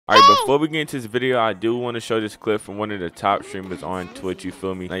Alright, before we get into this video, I do want to show this clip from one of the top streamers on Twitch, you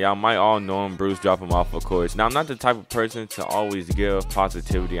feel me? Now, y'all might all know him, Bruce, drop him off, of course. Now, I'm not the type of person to always give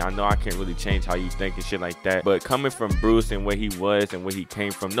positivity. I know I can't really change how you think and shit like that, but coming from Bruce and where he was and where he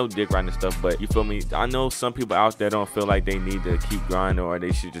came from, no dick riding and stuff, but you feel me? I know some people out there don't feel like they need to keep grinding or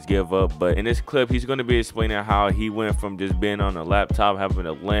they should just give up, but in this clip, he's going to be explaining how he went from just being on a laptop, having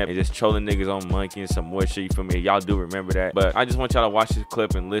a lamp, and just trolling niggas on Monkey and some more shit, you feel me? Y'all do remember that, but I just want y'all to watch this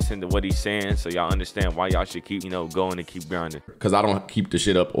clip and listen to what he's saying so y'all understand why y'all should keep, going and keep grinding. Because I don't keep the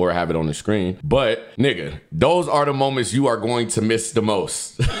shit up or have it on the screen. But nigga, those are the moments you are going to miss the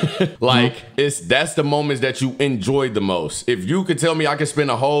most. Like, that's the moments that you enjoyed the most. If you could tell me I could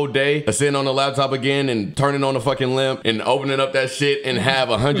spend a whole day sitting on the laptop again and turning on the fucking lamp and opening up that shit and have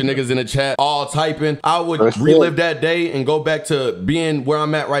 100 niggas in the chat all typing, I would relive that day and go back to being where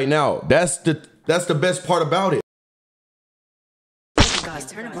I'm at right now. That's the best part about it. Guys,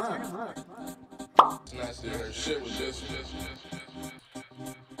 turn him up.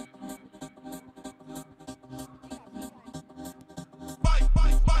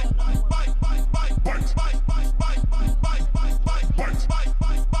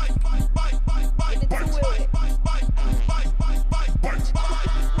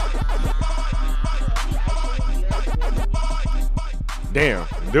 Damn,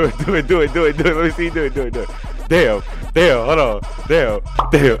 do it. Let me see, do it. Damn, hold on. Damn,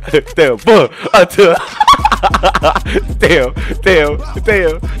 boom, until.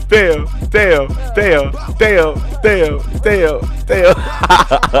 Damn.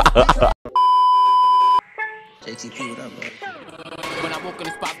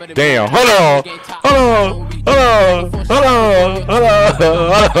 Damn, hold on.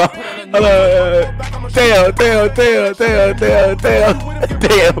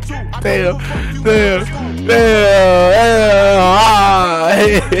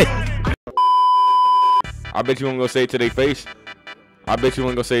 I bet you won't go say it to their face.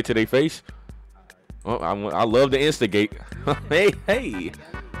 Oh, I love to instigate. hey.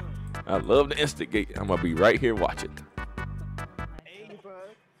 I love to instigate. I'm gonna be right here watching. Hey, bro.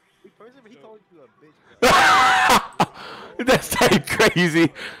 He called you a bitch. That's like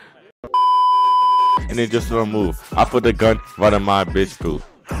crazy. And then just one move. I put the gun right in my bitch poop.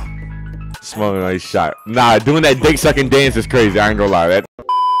 Smoking a shot. Nah, doing that dick sucking dance is crazy. I ain't gonna lie. That.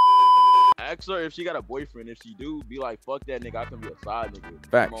 Ask her if she got a boyfriend. If she do, be like, fuck that nigga. I can be a side nigga.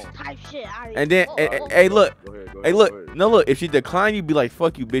 Facts. Type shit. And then, hey, look. No, look. If she decline, you be like,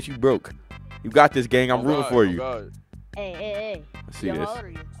 fuck you, bitch. You broke. You got this, gang. I'm rooting for you. Hey. Let's see this.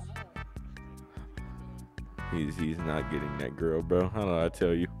 He's not getting that girl, bro. How do I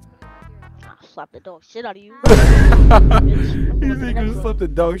tell you? I'll slap the dog shit out of you. You think you slap the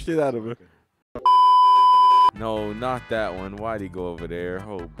dog shit out of her? No, not that one. Why'd he go over there?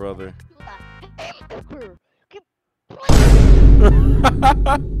 Oh, brother. Yeah,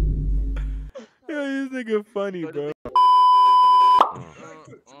 this nigga funny, bro.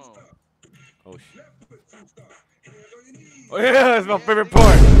 Oh shit. Oh yeah, that's my favorite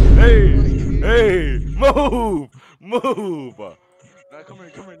part. Hey, move. Nah, come here,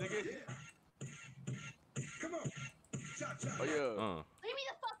 nigga. Oh yeah. Leave me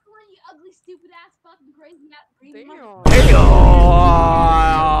the fuck alone, you ugly, stupid ass, fucking crazy ass, greedy Hey,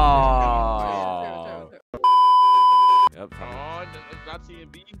 Yep. Oh, it's not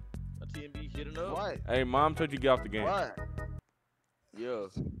TNB. Not TNB hitting up. What? Hey, mom told you to get off the game. What? Yeah.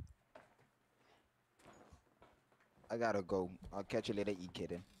 I gotta go. I'll catch you later,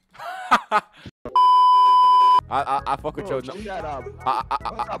 kidding. I fuck with your. Shut up.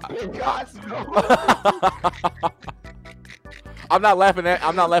 I'm not laughing at.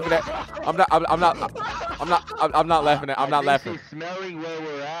 I'm not laughing. Smelling where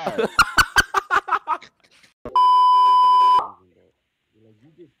we're at.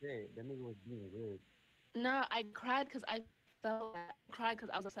 No, I cried because I felt bad. I cried because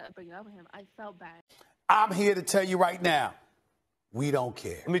I was upset at breaking up with him. I felt bad. I'm here to tell you right now, we don't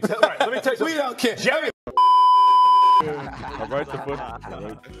care. Let me tell you. We don't care. Jerry. All right, the foot.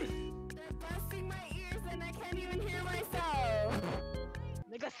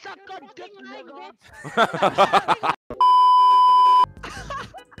 Nigga, suck on dick, nigga.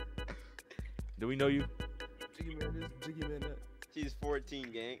 Do we know you? She's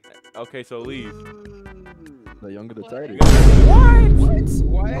 14, gang. Okay, so leave. The younger the tighter.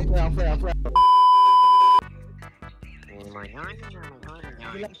 What? I'm fair.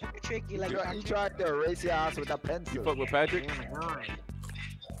 You like tricky, like You tried to erase your ass with a pencil. You fuck with Patrick?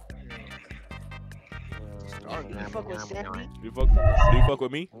 You fuck with Sandy? Do you fuck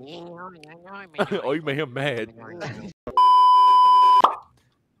with me? Oh, you made him mad.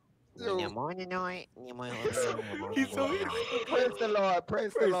 He's so Praise the Lord.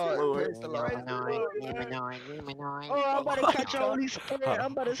 Praise the Lord. Praise the Lord. Oh, I'm about to catch your Holy Spirit.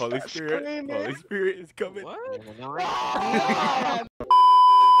 I'm about to Holy start Spirit. screaming. Holy Spirit is coming. What? Ah!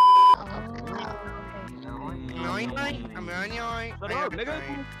 Shut up,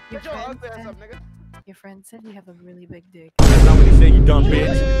 nigga. Get your ugly ass up, nigga. Your friend said you have a really big dick. That's not what he said, you dumb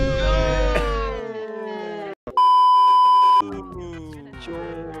bitch.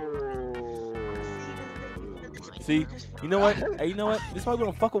 See, you know what? Hey, you know what? This is why we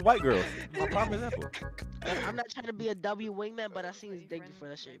don't fuck with white girls. My prime example. I'm not trying to be a W wingman, but I seen his dick before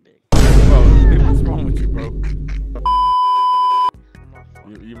that shit big. Bro, dude, what's wrong with you, bro?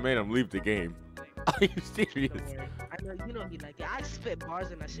 You made him leave the game. Are you serious? I know you know he like it. I spit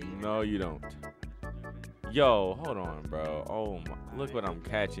bars in that shit. No, you don't. Yo, hold on, bro. Oh my, look what I'm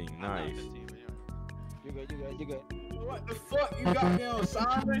catching. Nice. You good. What the fuck? You got me on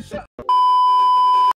silent? Shut